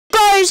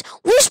guys,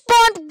 we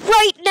spawned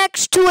right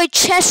next to a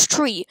chest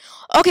tree.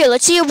 Okay,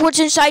 let's see what's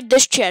inside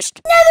this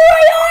chest.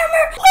 Netherite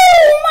armor!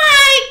 Oh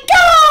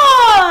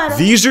my god!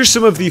 These are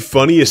some of the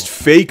funniest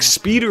fake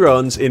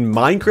speedruns in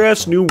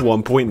Minecraft's new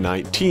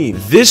 1.19.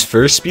 This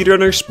first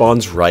speedrunner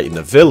spawns right in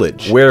the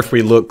village, where if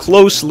we look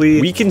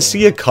closely, we can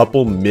see a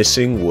couple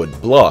missing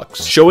wood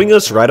blocks, showing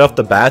us right off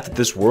the bat that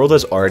this world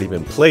has already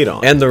been played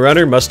on, and the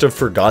runner must have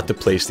forgot to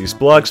place these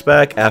blocks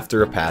back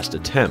after a past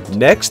attempt.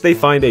 Next, they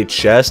find a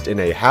chest in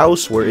a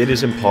house where it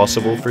is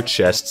impossible for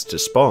chests to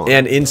spawn,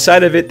 and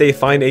inside of it they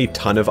find a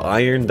ton of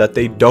iron that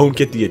they don't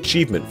get the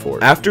achievement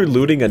for. After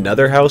looting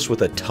another house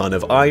with a ton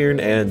of iron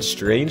and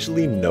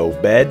strangely no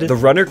bed, the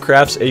runner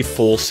crafts a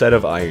full set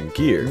of iron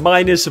gear,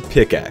 minus a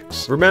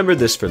pickaxe. Remember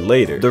this for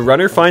later. The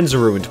runner finds a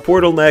ruined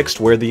portal next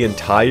where the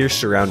entire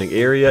surrounding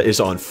area is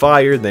on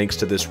fire thanks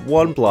to this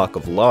one block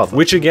of lava,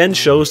 which again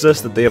shows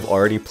us that they have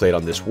already played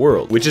on this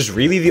world, which is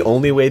really the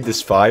only way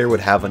this fire would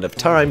have enough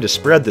time to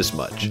spread this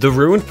much. The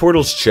ruined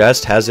portal's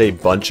chest has a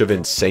bunch of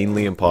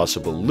insanely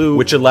impossible loot,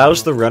 which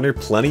allows the runner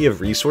plenty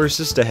of resources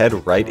to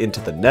head right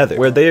into the nether,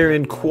 where they are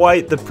in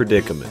quite the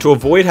predicament. To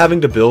avoid having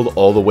to build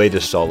all the way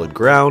to solid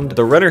ground,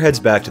 the runner heads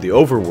back to the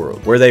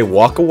overworld, where they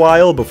walk a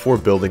while before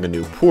building a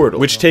new portal,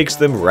 which takes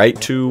them right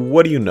to,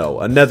 what do you know,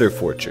 a nether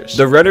fortress.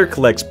 The runner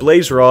collects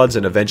blaze rods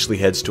and eventually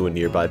heads to a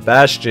nearby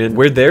bastion,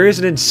 where there is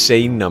an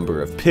insane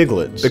number of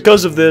piglins.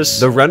 Because of this,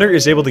 the runner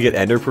is able to get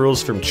ender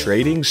pearls from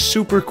trading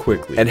super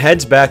quickly, and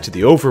heads back to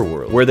the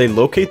overworld, where they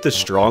locate the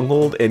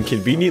stronghold and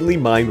conveniently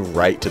mine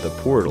right to the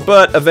portal.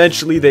 But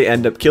eventually they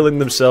end up killing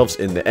themselves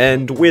in the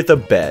end with a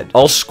bed.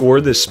 I'll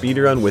score this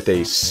speedrun with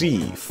a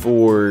C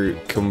for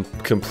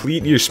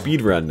complete your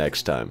speedrun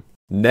next time.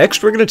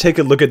 Next, we're going to take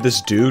a look at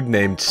this dude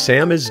named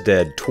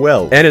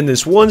SamIsDead12, and in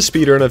this one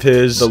speedrun of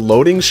his, the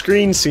loading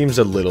screen seems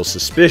a little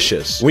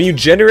suspicious. When you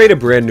generate a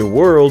brand new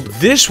world,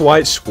 this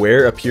white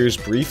square appears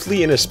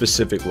briefly in a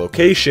specific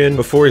location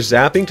before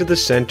zapping to the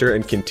center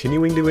and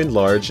continuing to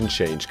enlarge and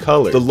change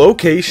color. The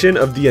location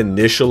of the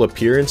initial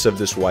appearance of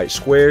this white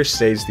square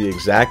stays the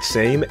exact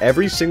same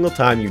every single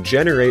time you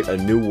generate a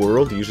new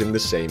world using the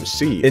same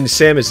seed. In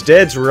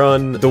SamIsDead's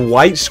run, the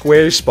white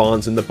square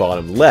spawns in the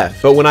bottom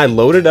left, but when I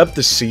loaded up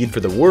the seed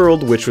for the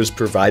world, which was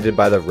provided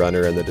by the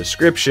runner in the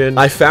description,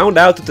 I found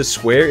out that the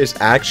square is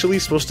actually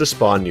supposed to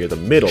spawn near the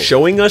middle,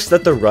 showing us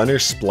that the runner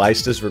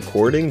spliced his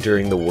recording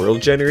during the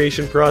world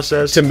generation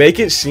process to make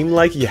it seem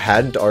like he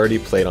hadn't already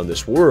played on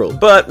this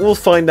world, but we'll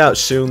find out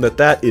soon that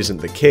that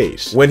isn't the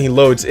case. When he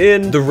loads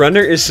in, the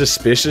runner is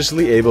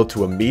suspiciously able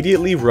to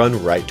immediately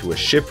run right to a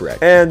shipwreck,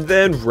 and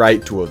then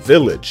right to a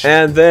village,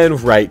 and then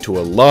right to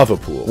a lava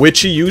pool,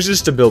 which he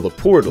uses to build a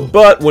portal.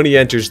 But when he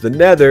enters the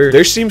nether,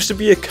 there seems to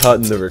be a cut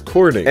in the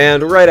recording, and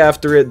right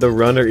after it, the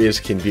runner is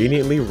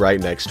conveniently right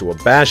next to a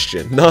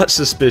bastion. Not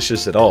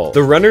suspicious at all.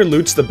 The runner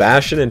loots the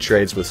bastion and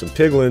trades with some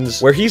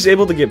piglins, where he's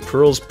able to get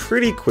pearls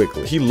pretty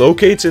quickly. He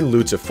locates and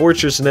loots a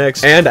fortress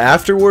next, and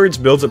afterwards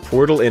builds a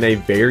portal in a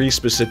very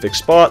specific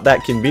spot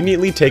that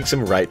conveniently takes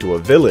him right to a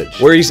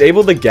village, where he's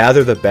able to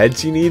gather the beds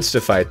he needs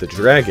to fight the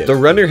dragon. The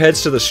runner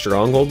heads to the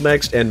stronghold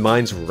next and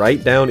mines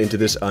right down into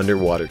this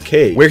underwater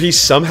cave, where he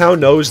somehow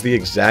knows the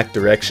exact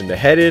direction to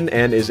head in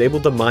and is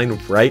able to mine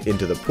right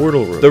into the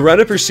portal room. The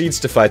runner proceeds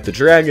to fight the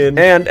dragon,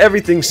 and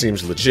everything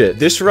seems legit.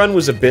 This run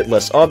was a bit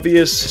less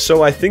obvious,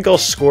 so I think I'll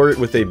score it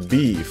with a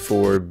B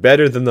for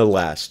better than the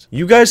last.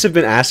 You guys have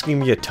been asking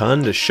me a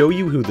ton to show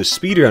you who the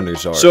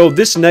speedrunners are, so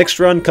this next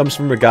run comes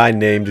from a guy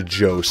named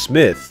Joe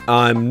Smith.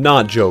 I'm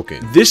not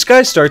joking. This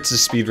guy starts the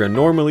speedrun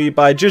normally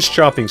by just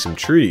chopping some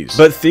trees,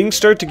 but things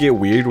start to get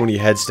weird when he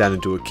heads down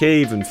into a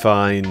cave and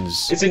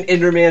finds... It's an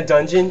Enderman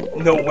dungeon?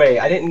 No way.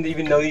 I didn't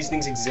even know these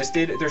things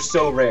existed. They're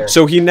so rare.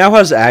 So he now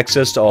has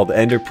access to all the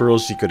ender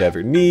pearls he could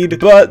ever need,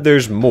 but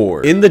there's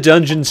more. In the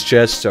dungeon's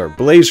chests are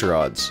blaze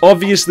rods,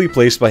 obviously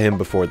placed by him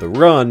before the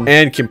run,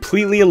 and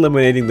completely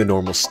eliminating the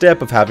normal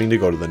step of having to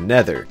go to the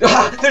nether.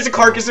 There's a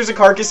carcass, there's a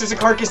carcass, there's a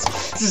carcass!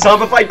 It's a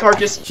zombified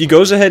carcass! He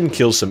goes ahead and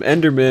kills some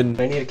endermen.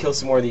 I need to kill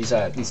some more of these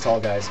tall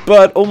guys.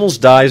 But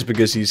almost dies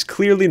because he's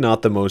clearly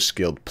not the most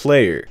skilled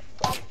player.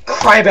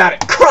 Cry about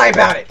it! Cry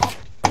about it!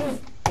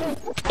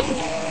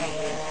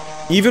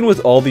 Even with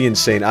all the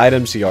insane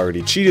items he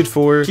already cheated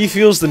for, he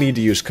feels the need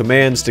to use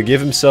commands to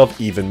give himself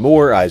even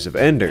more Eyes of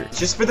Ender.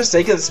 Just for the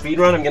sake of the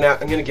speedrun, I'm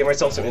gonna give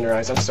myself some Ender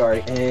Eyes. I'm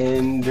sorry.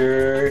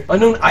 Ender...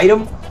 Unknown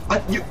item?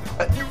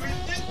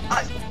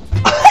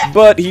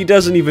 But he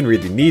doesn't even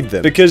really need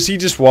them, because he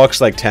just walks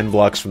like 10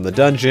 blocks from the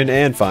dungeon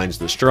and finds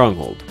the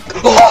stronghold.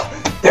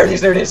 Oh, there it is,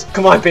 there it is.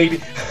 Come on, baby.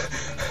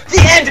 The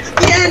end!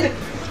 The end!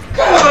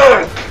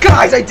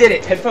 Guys, I did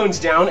it! Headphones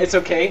down, it's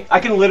okay. I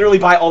can literally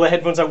buy all the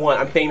headphones I want.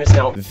 I'm famous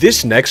now.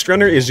 This next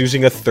runner is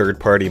using a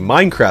third-party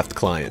Minecraft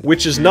client,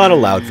 which is not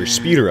allowed for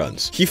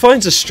speedruns. He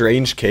finds a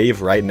strange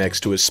cave right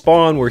next to his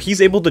spawn where he's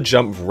able to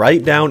jump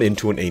right down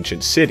into an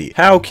ancient city.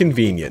 How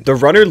convenient. The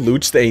runner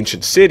loots the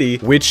ancient city,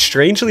 which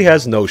strangely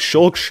has no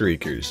shulk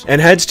shriekers,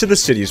 and heads to the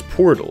city's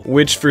portal,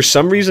 which for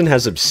some reason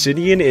has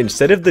obsidian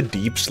instead of the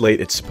deep slate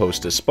it's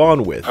supposed to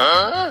spawn with.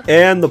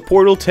 And the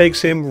portal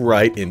takes him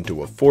right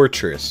into a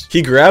fortress.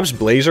 He grabs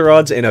blaze laser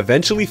rods and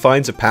eventually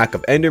finds a pack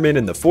of endermen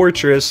in the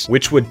fortress,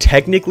 which would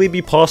technically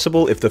be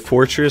possible if the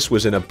fortress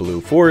was in a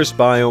blue forest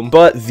biome,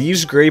 but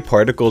these gray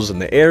particles in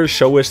the air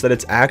show us that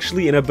it's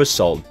actually in a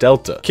basalt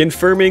delta,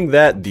 confirming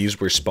that these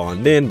were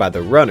spawned in by the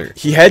runner.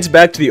 He heads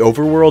back to the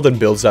overworld and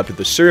builds up to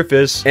the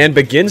surface and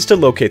begins to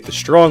locate the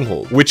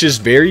stronghold, which is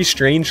very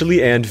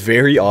strangely and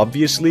very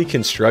obviously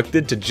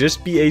constructed to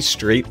just be a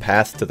straight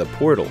path to the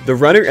portal. The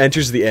runner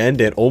enters the end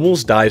and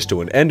almost dies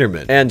to an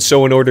enderman, and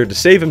so in order to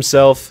save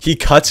himself, he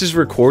cuts his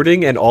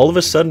recording and all of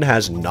a sudden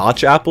has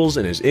notch apples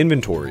in his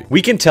inventory.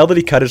 We can tell that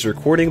he cut his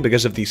recording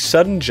because of the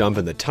sudden jump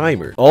in the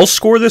timer. I'll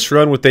score this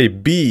run with a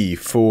B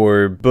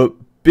for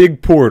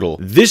big portal.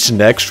 This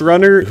next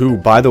runner, who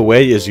by the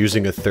way is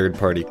using a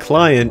third-party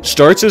client,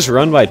 starts his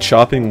run by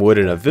chopping wood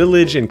in a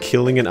village and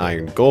killing an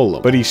iron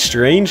golem, but he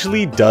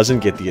strangely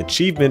doesn't get the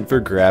achievement for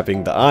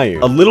grabbing the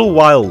iron. A little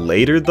while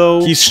later though,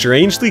 he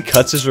strangely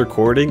cuts his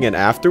recording and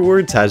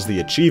afterwards has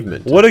the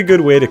achievement. What a good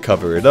way to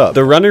cover it up.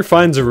 The runner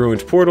finds a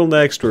ruined portal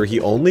next where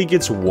he only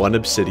gets 1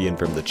 obsidian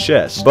from the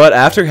chest, but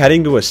after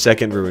heading to a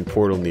second ruined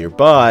portal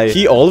nearby,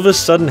 he all of a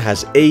sudden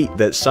has 8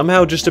 that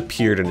somehow just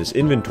appeared in his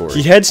inventory.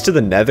 He heads to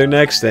the nether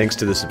next thanks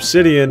to this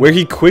obsidian, where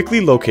he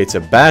quickly locates a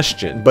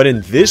bastion, but in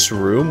this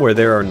room where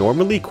there are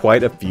normally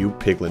quite a few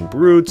piglin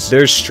brutes,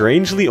 there's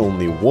strangely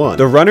only 1.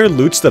 The runner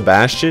loots the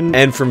bastion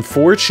and from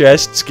 4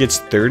 chests gets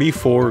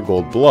 34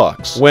 gold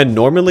blocks, when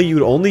normally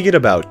you'd only get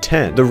about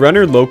 10. The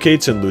runner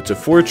locates and loots a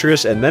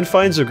fortress and then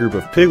finds a group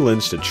of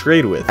piglins to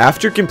trade with.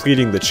 After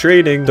completing the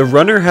trading, the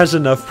runner has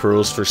enough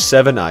pearls for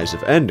 7 eyes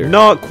of ender.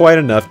 Not quite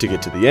enough to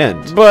get to the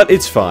end, but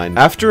it's fine.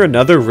 After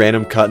another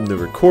random cut in the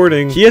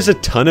recording, he has a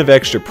ton of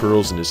extra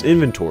pearls in his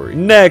inventory.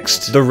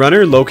 Next, the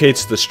runner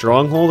locates the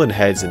stronghold and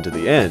heads into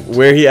the end,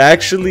 where he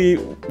actually,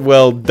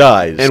 well,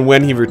 dies. And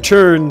when he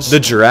returns,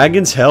 the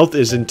dragon's health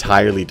is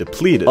entirely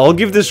depleted. I'll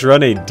give this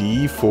run a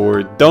D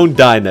for don't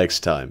die next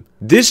time.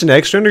 This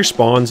next runner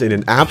spawns in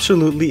an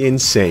absolutely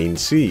insane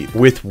seed,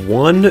 with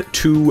 1,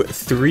 2,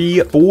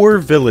 3, 4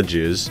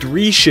 villages,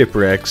 3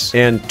 shipwrecks,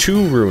 and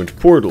 2 ruined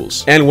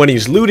portals. And when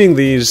he's looting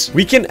these,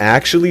 we can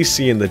actually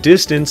see in the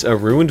distance a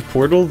ruined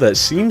portal that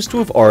seems to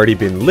have already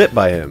been lit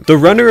by him. The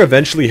runner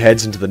eventually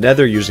heads into the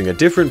nether using a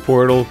different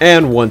portal,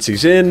 and once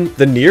he's in,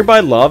 the nearby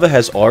lava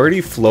has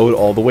already flowed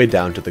all the way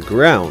down to the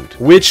ground,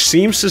 which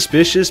seems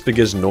suspicious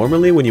because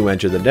normally when you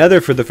enter the nether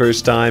for the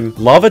first time,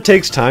 lava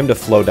takes time to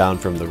flow down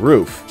from the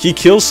roof. He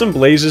kills some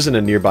blazes in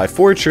a nearby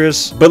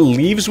fortress, but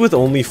leaves with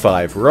only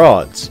 5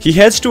 rods. He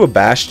heads to a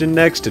bastion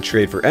next to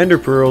trade for ender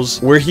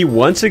pearls, where he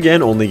once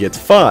again only gets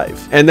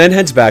 5, and then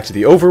heads back to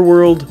the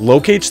overworld,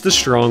 locates the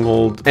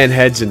stronghold, and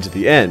heads into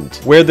the end,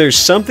 where there's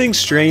something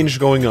strange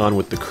going on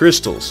with the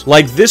crystals,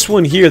 like this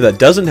one here that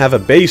doesn't have a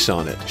base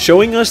on it,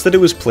 showing us that it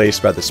was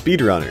placed by the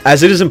speedrunner,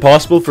 as it is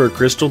impossible for a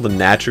crystal to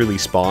naturally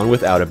spawn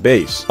without a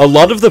base. A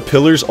lot of the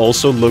pillars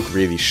also look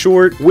really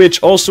short,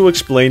 which also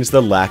explains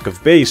the lack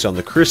of base on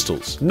the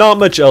crystals. Not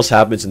much else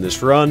happens in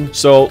this run,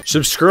 so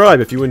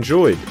subscribe if you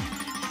enjoyed.